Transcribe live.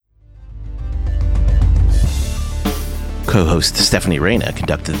Co-host Stephanie Reyna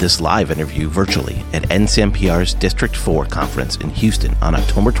conducted this live interview virtually at NCMPR's District 4 conference in Houston on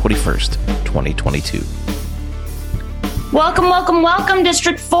October 21st, 2022. Welcome,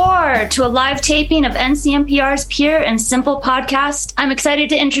 District 4, to a live taping of NCMPR's Pure and Simple podcast. I'm excited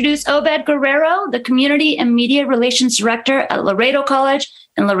to introduce Obed Guerrero, the Community and Media Relations Director at Laredo College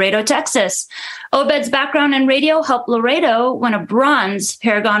in Laredo, Texas. Obed's background in radio helped Laredo win a Bronze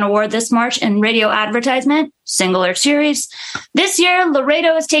Paragon Award this March in radio advertisement, singular series. This year,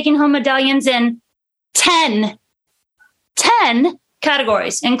 Laredo is taking home medallions in 10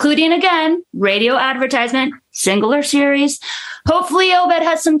 categories, including, again, radio advertisement, singular series. Hopefully, Obed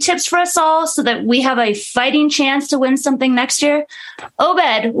has some tips for us all so that we have a fighting chance to win something next year.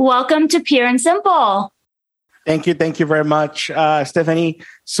 Obed, welcome to Pure and Simple. Thank you very much, Stephanie.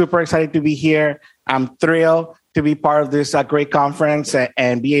 Super excited to be here. I'm thrilled to be part of this great conference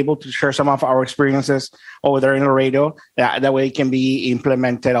and be able to share some of our experiences over there in Laredo. That way it can be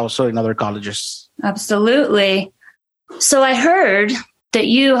implemented also in other colleges. Absolutely. So I heard that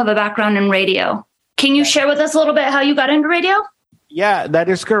you have a background in radio. Can you share with us a little bit how you got into radio? Yeah, that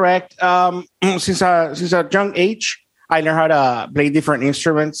is correct. Since a young age, I learned how to play different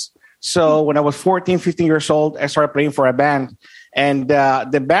instruments. So when I was 14, 15 years old, I started playing for a band. And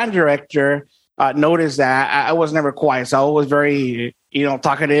the band director noticed that I was never quiet. So I was very,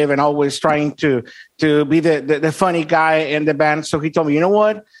 talkative and always trying to be the funny guy in the band. So he told me, you know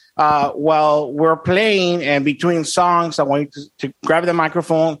what? While we're playing and between songs, I want you to grab the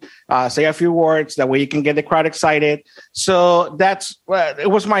microphone, say a few words. That way you can get the crowd excited. So it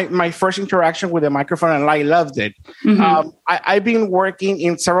was my first interaction with the microphone, and I loved it. Mm-hmm. I've been working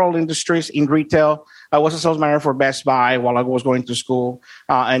in several industries in retail. I was a sales manager for Best Buy while I was going to school.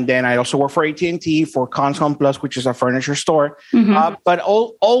 And then I also worked for AT&T for Cons Home Plus, which is a furniture store. Mm-hmm. But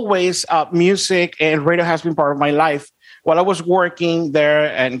always music and radio has been part of my life. While I was working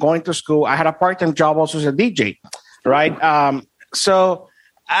there and going to school, I had a part-time job also as a DJ, right? So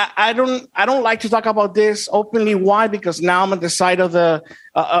I don't like to talk about this openly. Why? Because now I'm at the side of the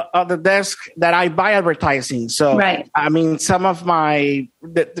desk that I buy advertising. So right. I mean, some of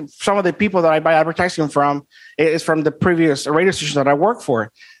the people that I buy advertising from is from the previous radio station that I work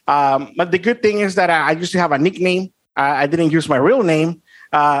for. But the good thing is that I used to have a nickname. I didn't use my real name.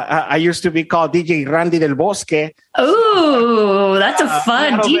 I used to be called DJ Randy del Bosque. Oh, that's a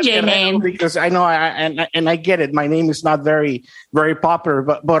fun DJ name. Because I know, and I get it. My name is not very, very popular,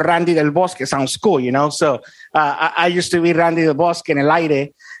 but Randy del Bosque sounds cool, So I used to be Randy del Bosque en el aire.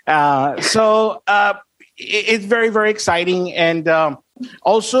 So it's very, very exciting. And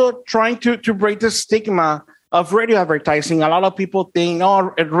also trying to break the stigma of radio advertising. A lot of people think,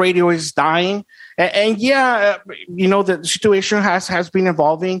 radio is dying. And the situation has been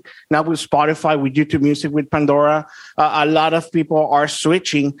evolving. Now with Spotify, with YouTube Music, with Pandora, a lot of people are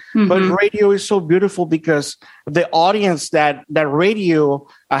switching. Mm-hmm. But radio is so beautiful because the audience that radio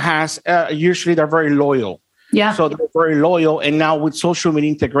has, usually they're very loyal. Yeah. So they're very loyal. And now with social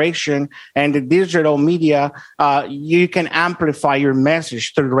media integration and the digital media, you can amplify your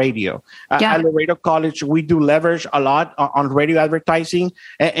message through radio. At Laredo College, we do leverage a lot on radio advertising,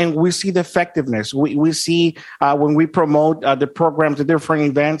 and we see the effectiveness. We see when we promote the programs, the different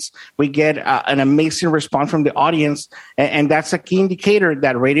events, we get an amazing response from the audience. And that's a key indicator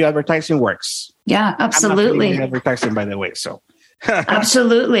that radio advertising works. Yeah, absolutely. I'm not advertising, by the way. So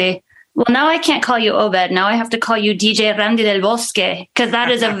absolutely. Well, now I can't call you Obed. Now I have to call you DJ Randy del Bosque, because that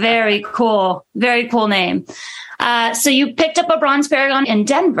is a very cool name. So you picked up a Bronze Paragon in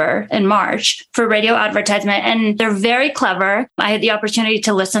Denver in March for radio advertisement, and they're very clever. I had the opportunity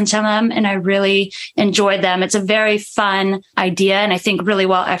to listen to them, and I really enjoyed them. It's a very fun idea, and I think really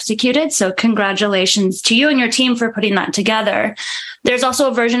well executed. So congratulations to you and your team for putting that together. There's also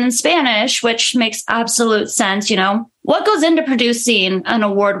a version in Spanish, which makes absolute sense. What goes into producing an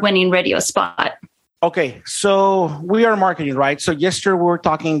award-winning radio spot? Okay, so we are marketing, right? So yesterday we were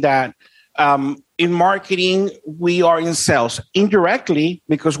talking that in marketing, we are in sales indirectly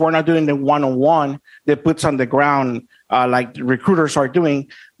because we're not doing the one-on-one that puts on the ground like recruiters are doing,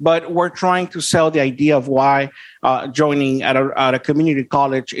 but we're trying to sell the idea of why joining at a community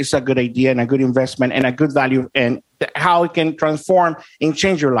college is a good idea and a good investment and a good value and how it can transform and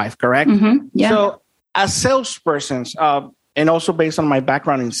change your life, correct? Mm-hmm. Yeah. So as salespersons, and also based on my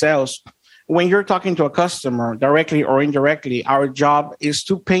background in sales, when you're talking to a customer directly or indirectly, our job is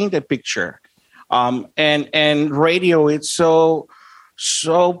to paint a picture. And radio, it's so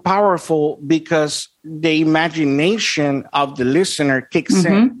powerful because the imagination of the listener kicks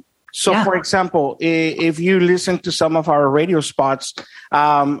in. So, for example, if you listen to some of our radio spots, they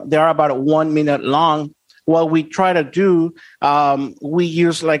are about 1 minute long. what we try to do, we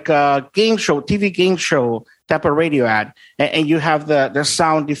use like a game show, TV game show type of radio ad. And you have the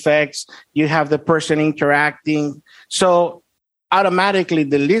sound effects, you have the person interacting. So automatically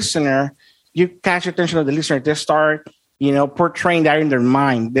the listener, you catch attention of the listener. They start, portraying that in their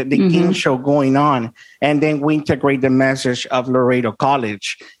mind, the game show going on. And then we integrate the message of Laredo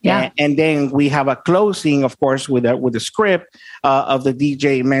College. Yeah. And then we have a closing, of course, with the script of the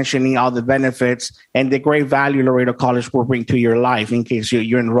DJ mentioning all the benefits and the great value Laredo College will bring to your life in case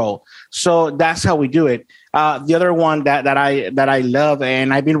you enroll. So that's how we do it. The other one that I love,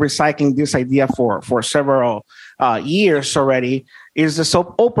 and I've been recycling this idea for several years already, is the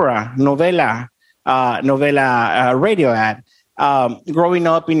soap opera novela radio ad. Growing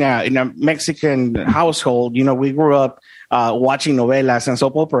up in a Mexican household, we grew up watching novelas and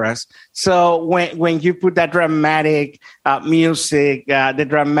soap operas. So when you put that dramatic music, the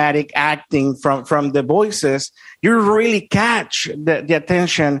dramatic acting from the voices, you really catch the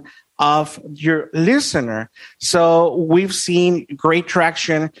attention of your listener. So we've seen great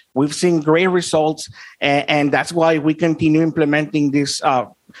traction. We've seen great results. And that's why we continue implementing these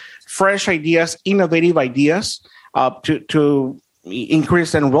fresh ideas, innovative ideas to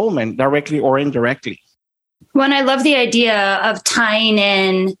increase enrollment directly or indirectly. When I love the idea of tying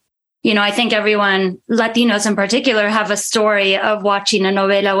in, I think everyone, Latinos in particular, have a story of watching a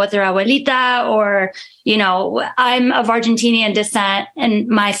novela with their abuelita, or, I'm of Argentinian descent, and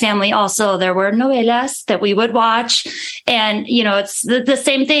my family also, there were novelas that we would watch. And, it's the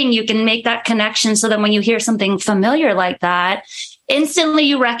same thing. You can make that connection so that when you hear something familiar like that, instantly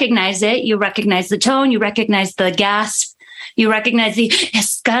you recognize it. You recognize the tone. You recognize the gasp. You recognize the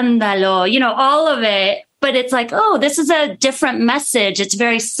escándalo, all of it. But it's like, oh, this is a different message. It's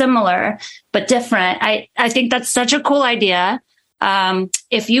very similar, but different. I think that's such a cool idea.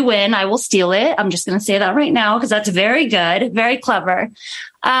 If you win, I will steal it. I'm just going to say that right now because that's very good, very clever.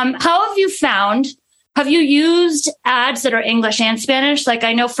 How have you used ads that are English and Spanish? Like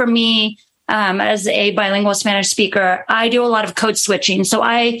I know for me, as a bilingual Spanish speaker, I do a lot of code switching. So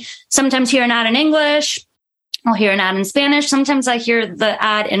I sometimes hear an ad in English. I'll hear an ad in Spanish. Sometimes I hear the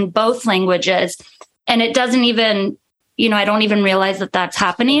ad in both languages. And it doesn't even, I don't even realize that that's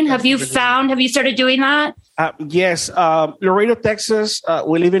happening. Have you started doing that? Yes. Laredo, Texas,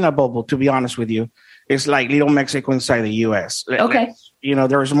 we live in a bubble, to be honest with you. It's like little Mexico inside the U.S. Okay.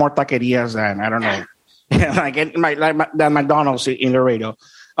 There's more taquerias than, I don't know, than McDonald's in Laredo.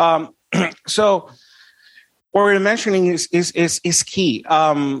 So what we're mentioning is key.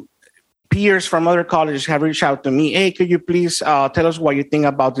 Peers from other colleges have reached out to me. Hey, could you please tell us what you think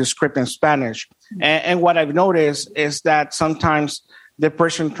about this script in Spanish? And what I've noticed is that sometimes the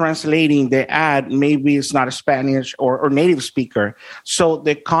person translating the ad maybe is not a Spanish or native speaker. So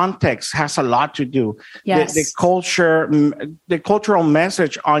the context has a lot to do. Yes. The cultural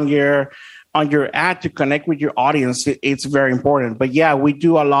message on your ad to connect with your audience, it's very important. But yeah, we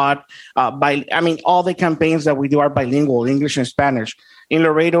do a lot all the campaigns that we do are bilingual, English and Spanish. In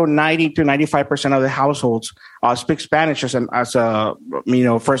Laredo, 90 to 95% of the households speak Spanish as a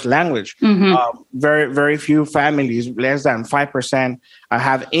first language. Mm-hmm. Very, very few families, less than 5%,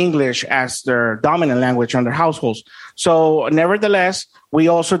 have English as their dominant language in their households. So nevertheless, we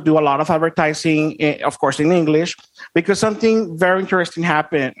also do a lot of advertising, of course, in English, because something very interesting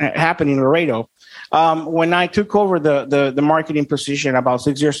happened in Laredo. When I took over the marketing position about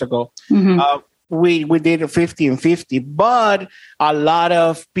 6 years ago, we did a 50 and 50, but a lot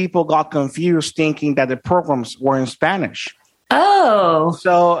of people got confused thinking that the programs were in Spanish. Oh.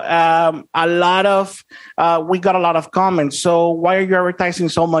 So we got a lot of comments. So why are you advertising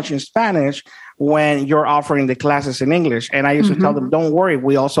so much in Spanish when you're offering the classes in English? And I used to tell them, don't worry,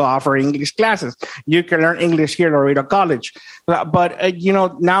 we also offer English classes. You can learn English here at Laredo College. But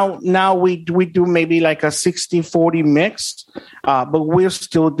now we do maybe like a 60-40 mix, but we'll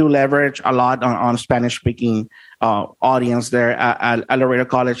still do leverage a lot on Spanish-speaking audience there at Laredo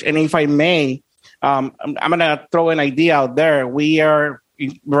College. And if I may, I'm going to throw an idea out there. We are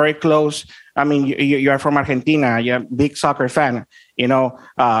very close. I mean, you are from Argentina. You're a big soccer fan.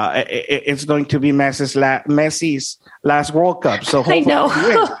 It's going to be Messi's last World Cup. So hopefully I know. he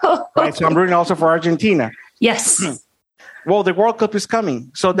wins, right? So I'm rooting also for Argentina. Yes. Well, the World Cup is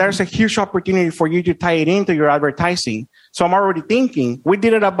coming. So there's a huge opportunity for you to tie it into your advertising. So I'm already thinking, we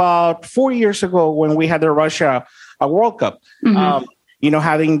did it about 4 years ago when we had the Russia World Cup.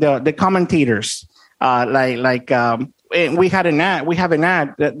 Having the commentators, we had an ad. We have an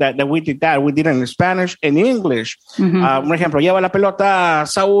ad that we did that. We did it in Spanish and English. Por ejemplo, lleva la pelota,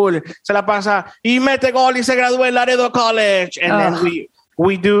 Saúl, se la pasa y mete gol y se gradúa en Laredo College. And then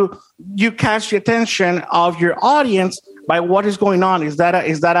you catch the attention of your audience by what is going on. Is that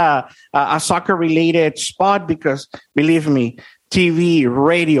a soccer related spot? Because believe me, TV,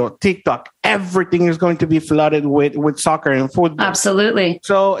 radio, TikTok, everything is going to be flooded with soccer and football. Absolutely.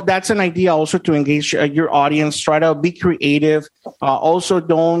 So that's an idea also to engage your audience. Try to be creative. Also,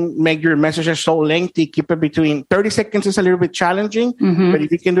 don't make your messages so lengthy. Keep it between 30 seconds is a little bit challenging, but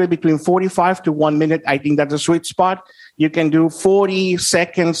if you can do it between 45 to 1 minute, I think that's a sweet spot. You can do 40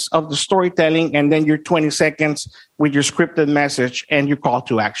 seconds of the storytelling and then your 20 seconds with your scripted message and your call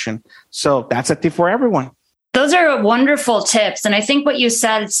to action. So that's a tip for everyone. Those are wonderful tips. And I think what you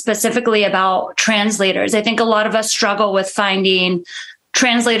said specifically about translators, I think a lot of us struggle with finding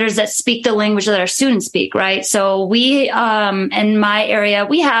translators that speak the language that our students speak, right? So we, in my area,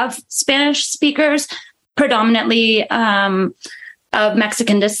 we have Spanish speakers, predominantly of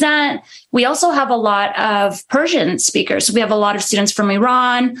Mexican descent. We also have a lot of Persian speakers. We have a lot of students from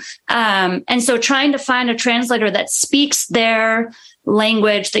Iran. And so trying to find a translator that speaks their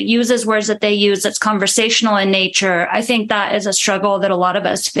language, that uses words that they use, that's conversational in nature, I think that is a struggle that a lot of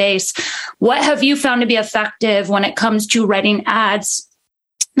us face. What have you found to be effective when it comes to writing ads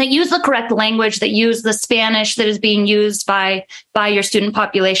that use the correct language, that use the Spanish that is being used by your student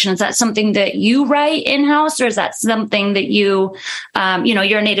population? Is that something that you write in-house, or is that something that you're a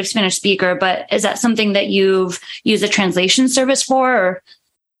native Spanish speaker, but is that something that you've used a translation service for, or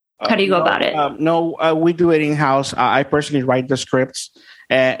how do you go about it? We do it in-house. I personally write the scripts.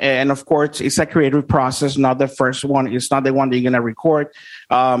 And of course, it's a creative process, not the first one. It's not the one that you're going to record.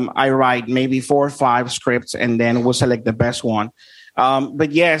 I write maybe 4 or 5 scripts, and then we'll select the best one.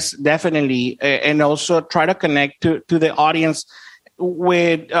 But yes, definitely. And also try to connect to the audience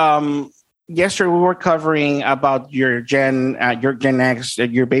with... yesterday, we were covering about your Gen X,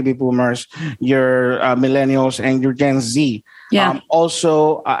 your baby boomers, your millennials, and your Gen Z. Yeah.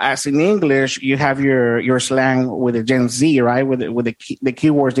 Also, as in English, you have your slang with the Gen Z, right? With the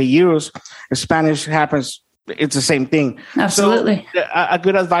keywords they use. In Spanish happens. It's the same thing. Absolutely. So, a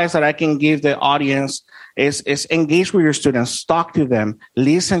good advice that I can give the audience is engage with your students, talk to them,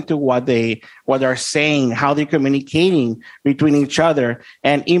 listen to what they're saying, how they're communicating between each other,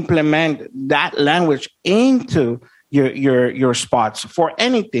 and implement that language into your spots for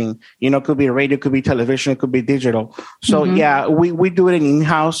anything. Could be radio, could be television, it could be digital. So yeah, we do it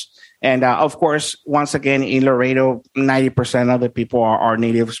in-house. And of course, once again, in Laredo, 90% of the people are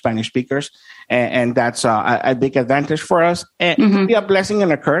native Spanish speakers. And that's a big advantage for us. And it can be a blessing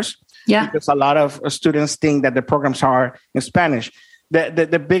and a curse. Yeah. Because a lot of students think that the programs are in Spanish.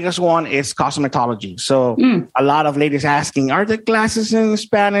 The biggest one is cosmetology. So a lot of ladies asking, are the classes in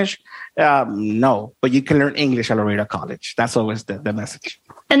Spanish? No, but you can learn English at Laredo College. That's always the message.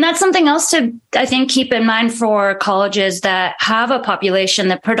 And that's something else to, I think, keep in mind for colleges that have a population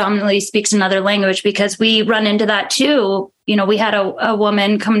that predominantly speaks another language, because we run into that too. We had a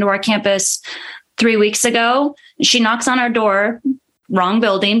woman come to our campus 3 weeks ago. She knocks on our door. Wrong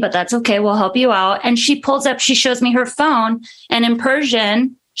building, but that's okay. We'll help you out. And she pulls up, she shows me her phone, and in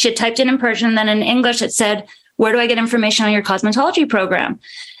Persian, she had typed in Persian, and then in English, it said, where do I get information on your cosmetology program?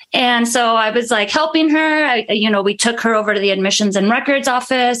 And so I was like helping her. We took her over to the admissions and records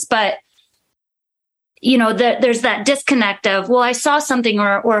office, but there's that disconnect of, well, I saw something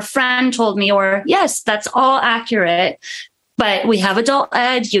or a friend told me, or yes, that's all accurate. But we have adult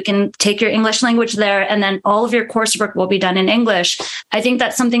ed. You can take your English language there, and then all of your coursework will be done in English. I think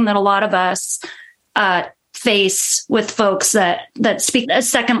that's something that a lot of us face with folks that speak a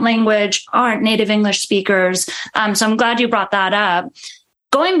second language, aren't native English speakers. So I'm glad you brought that up.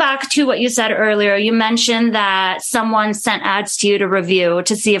 Going back to what you said earlier, you mentioned that someone sent ads to you to review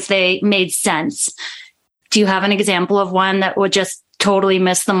to see if they made sense. Do you have an example of one that would just totally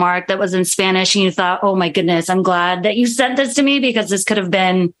missed the mark, that was in Spanish, and you thought, oh my goodness, I'm glad that you sent this to me, because this could have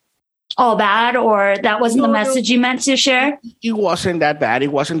been all bad, or that wasn't the message you meant to share? It wasn't that bad.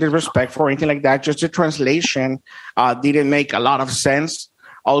 It wasn't disrespectful or anything like that. Just the translation didn't make a lot of sense.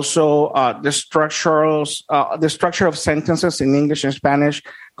 Also, the structure of sentences in English and Spanish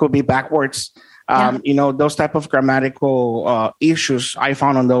could be backwards. Those type of grammatical issues I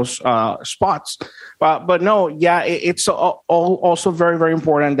found on those spots. But no, yeah, it's also very, very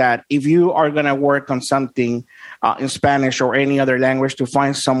important that if you are going to work on something in Spanish or any other language, to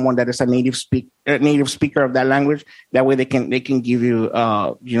find someone that is a native speaker of that language. That way they can give you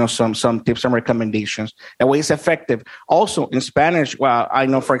some tips and recommendations. That way it's effective. Also in Spanish, well, I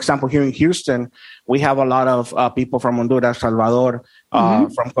know, for example, here in Houston, we have a lot of people from Honduras, Salvador,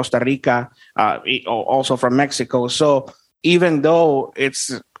 from Costa Rica, also from Mexico. So even though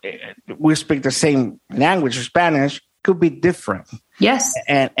we speak the same language, Spanish, could be different. Yes.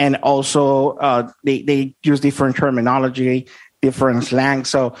 And also they use different terminology, different slang.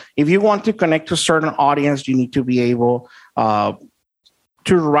 So if you want to connect to a certain audience, you need to be able to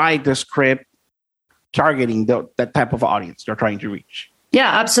write the script targeting that type of audience you're trying to reach. Yeah,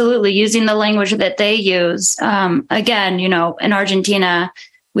 absolutely. Using the language that they use. Again, in Argentina,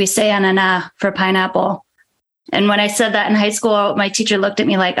 we say ananá for pineapple. And when I said that in high school, my teacher looked at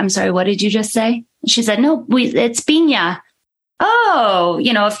me like, I'm sorry, what did you just say? She said, no, it's piña. Oh,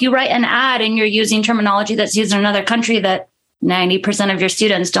 if you write an ad and you're using terminology that's used in another country that 90% of your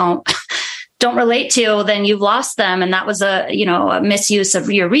students don't relate to, then you've lost them. And that was a misuse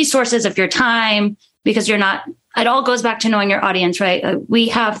of your resources, of your time, because you're not, it all goes back to knowing your audience, right? We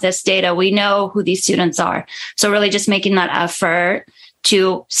have this data. We know who these students are. So really just making that effort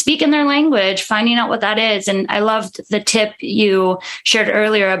to speak in their language, finding out what that is. And I loved the tip you shared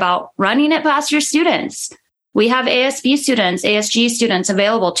earlier about running it past your students. We have ASB students, ASG students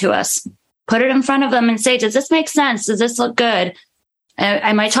available to us. Put it in front of them and say, does this make sense? Does this look good?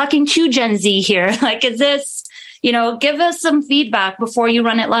 Am I talking to Gen Z here? Like, is this, give us some feedback before you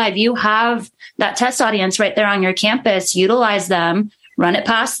run it live. You have that test audience right there on your campus. Utilize them, run it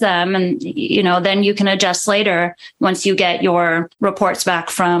past them. And, then you can adjust later once you get your reports back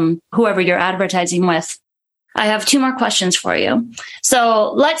from whoever you're advertising with. I have 2 more questions for you.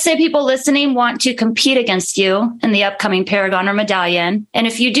 So let's say people listening want to compete against you in the upcoming Paragon or Medallion. And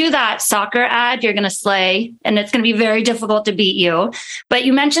if you do that soccer ad, you're going to slay, and it's going to be very difficult to beat you. But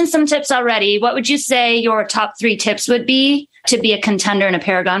you mentioned some tips already. What would you say your top 3 tips would be to be a contender in a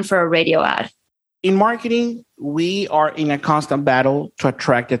Paragon for a radio ad? In marketing, we are in a constant battle to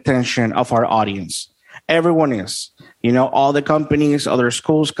attract the attention of our audience. Everyone is. All the companies, other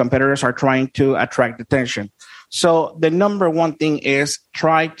schools, competitors are trying to attract attention. So the number one thing is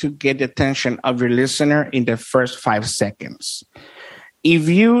try to get the attention of your listener in the first 5 seconds. If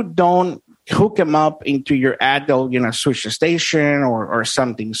you don't hook them up into your ad, they'll switch the station or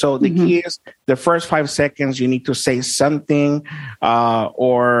something. So the key is the first 5 seconds, you need to say something,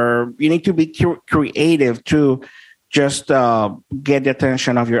 or you need to be creative to just get the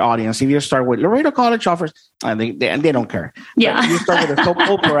attention of your audience. If you start with Laredo College offers, I think they don't care. Yeah. But you start with a soap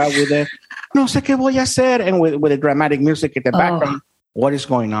opera with a no sé qué voy a hacer, and with the dramatic music in the background. What is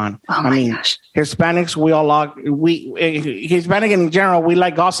going on? Gosh. Hispanics, we all like Hispanic in general. We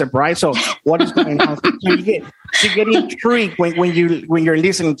like gossip, right? So what is going on? So you get intrigued when you're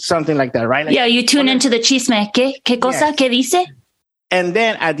listening to something like that, right? Like, yeah, you tune into the chisme. ¿Qué cosa? Yes. ¿Qué dice? And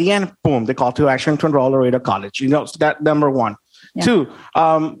then at the end, boom, the call to action to enroll Laredo College. So that number 1. Yeah. 2,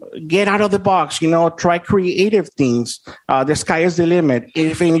 get out of the box. Try creative things. The sky is the limit.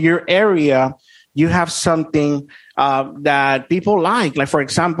 If in your area you have something that people like for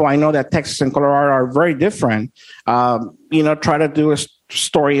example, I know that Texas and Colorado are very different. Try to do a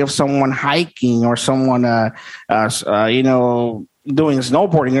story of someone hiking or someone, doing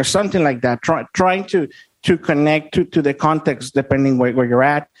snowboarding or something like that. Trying to connect to the context depending where you're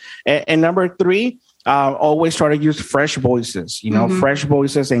at. And number 3, always try to use fresh voices, fresh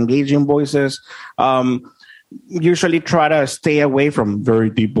voices, engaging voices. Usually try to stay away from very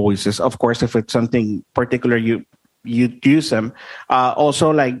deep voices. Of course, if it's something particular, you use them.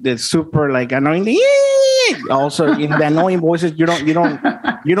 Also, like the super annoying. Also, in the annoying voices, you don't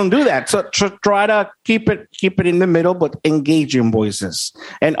do that. So try to keep it in the middle, but engaging voices,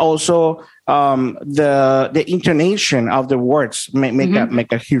 and also the intonation of the words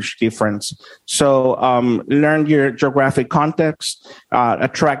make a huge difference. So learn your geographic context,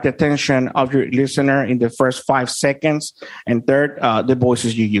 attract the attention of your listener in the first 5 seconds, and third, the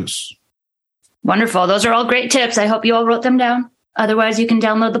voices you use. Wonderful. Those are all great tips. I hope you all wrote them down. Otherwise, you can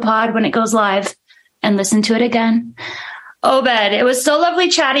download the pod when it goes live and listen to it again. Obed, it was so lovely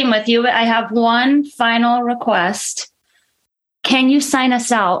chatting with you. I have one final request. Can you sign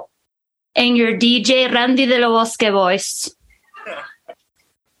us out in your DJ Randy de los Bosque voice?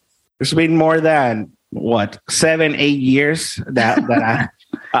 It's been more than 7-8 years that I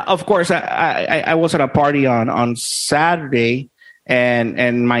of course I was at a party on Saturday,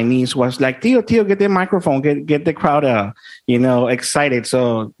 and my niece was like, Tio, get the microphone, get the crowd excited.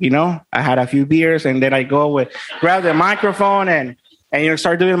 So I had a few beers, and then I grab the microphone and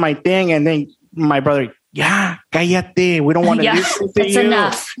start doing my thing, and then my brother, yeah, cállate, we don't want to listen to that's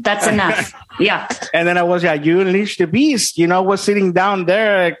you. That's enough. Yeah. And then I was you unleash the beast, was sitting down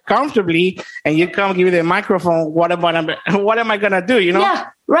there comfortably, and you come give me the microphone. What am I gonna do? Yeah,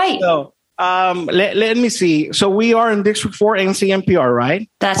 right. So let me see. So we are in District 4 NCMPR, right?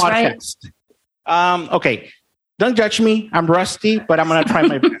 That's Podcast. Right. Okay. Don't judge me. I'm rusty, but I'm gonna try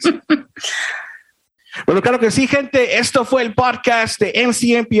my best. Bueno, claro que sí, gente. Esto fue el podcast de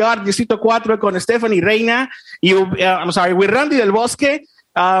NCNPR Distrito 4 con Stephanie Reina y with Randy del Bosque.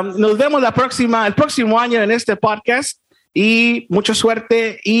 Nos vemos el próximo año en este podcast y mucha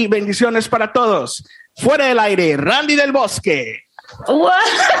suerte y bendiciones para todos. Fuera del aire, Randy del Bosque. Wow.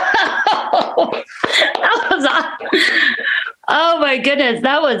 Oh my goodness,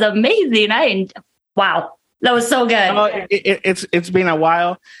 that was amazing. Wow. That was so good. It's been a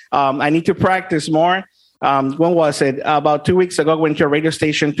while. I need to practice more. When was it? About 2 weeks ago, I went to a radio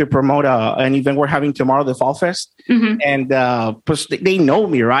station to promote an event we're having tomorrow, the Fall Fest. Mm-hmm. And they know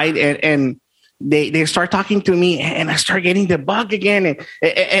me, right? And they start talking to me, and I start getting the bug again. And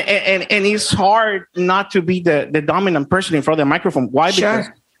it's hard not to be the dominant person in front of the microphone. Why? Sure.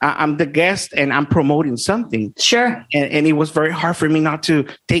 Because I'm the guest and I'm promoting something. Sure. And it was very hard for me not to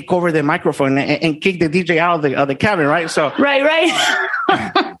take over the microphone and kick the DJ out of the cabin, right? So right.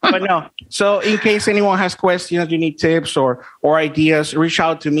 But no. So in case anyone has questions, you need tips or ideas, reach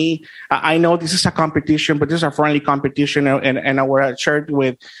out to me. I know this is a competition, but this is a friendly competition. And what I shared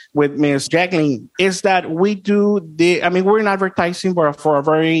with Ms. Jacqueline is that we're in advertising for a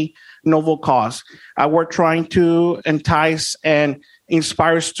very noble cause. We're trying to entice and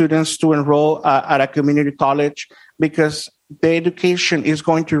inspire students to enroll at a community college because the education is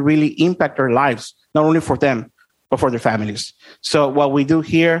going to really impact their lives, not only for them, but for their families. So what we do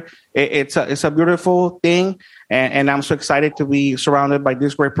here, it's a beautiful thing. And I'm so excited to be surrounded by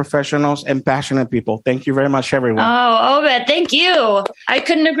these great professionals and passionate people. Thank you very much, everyone. Oh, Obed, thank you. I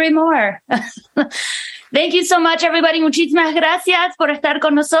couldn't agree more. Thank you so much, everybody. Muchísimas gracias por estar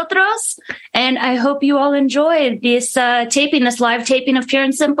con nosotros. And I hope you all enjoyed this live taping of Pure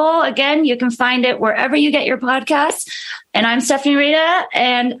and Simple. Again, you can find it wherever you get your podcasts. And I'm Stephanie Rita,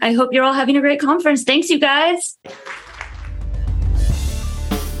 and I hope you're all having a great conference. Thanks, you guys.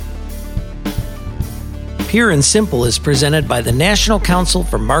 Pure and Simple is presented by the National Council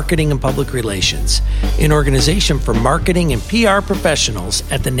for Marketing and Public Relations, an organization for marketing and PR professionals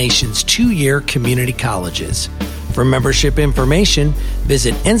at the nation's 2-year community colleges. For membership information,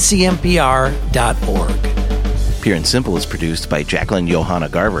 visit ncmpr.org. Pure and Simple is produced by Jacqueline Johanna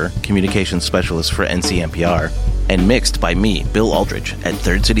Garver, Communications Specialist for NCNPR, and mixed by me, Bill Aldridge, at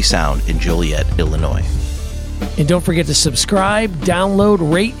Third City Sound in Joliet, Illinois. And don't forget to subscribe,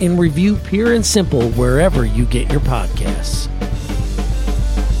 download, rate, and review Pure and Simple wherever you get your podcasts.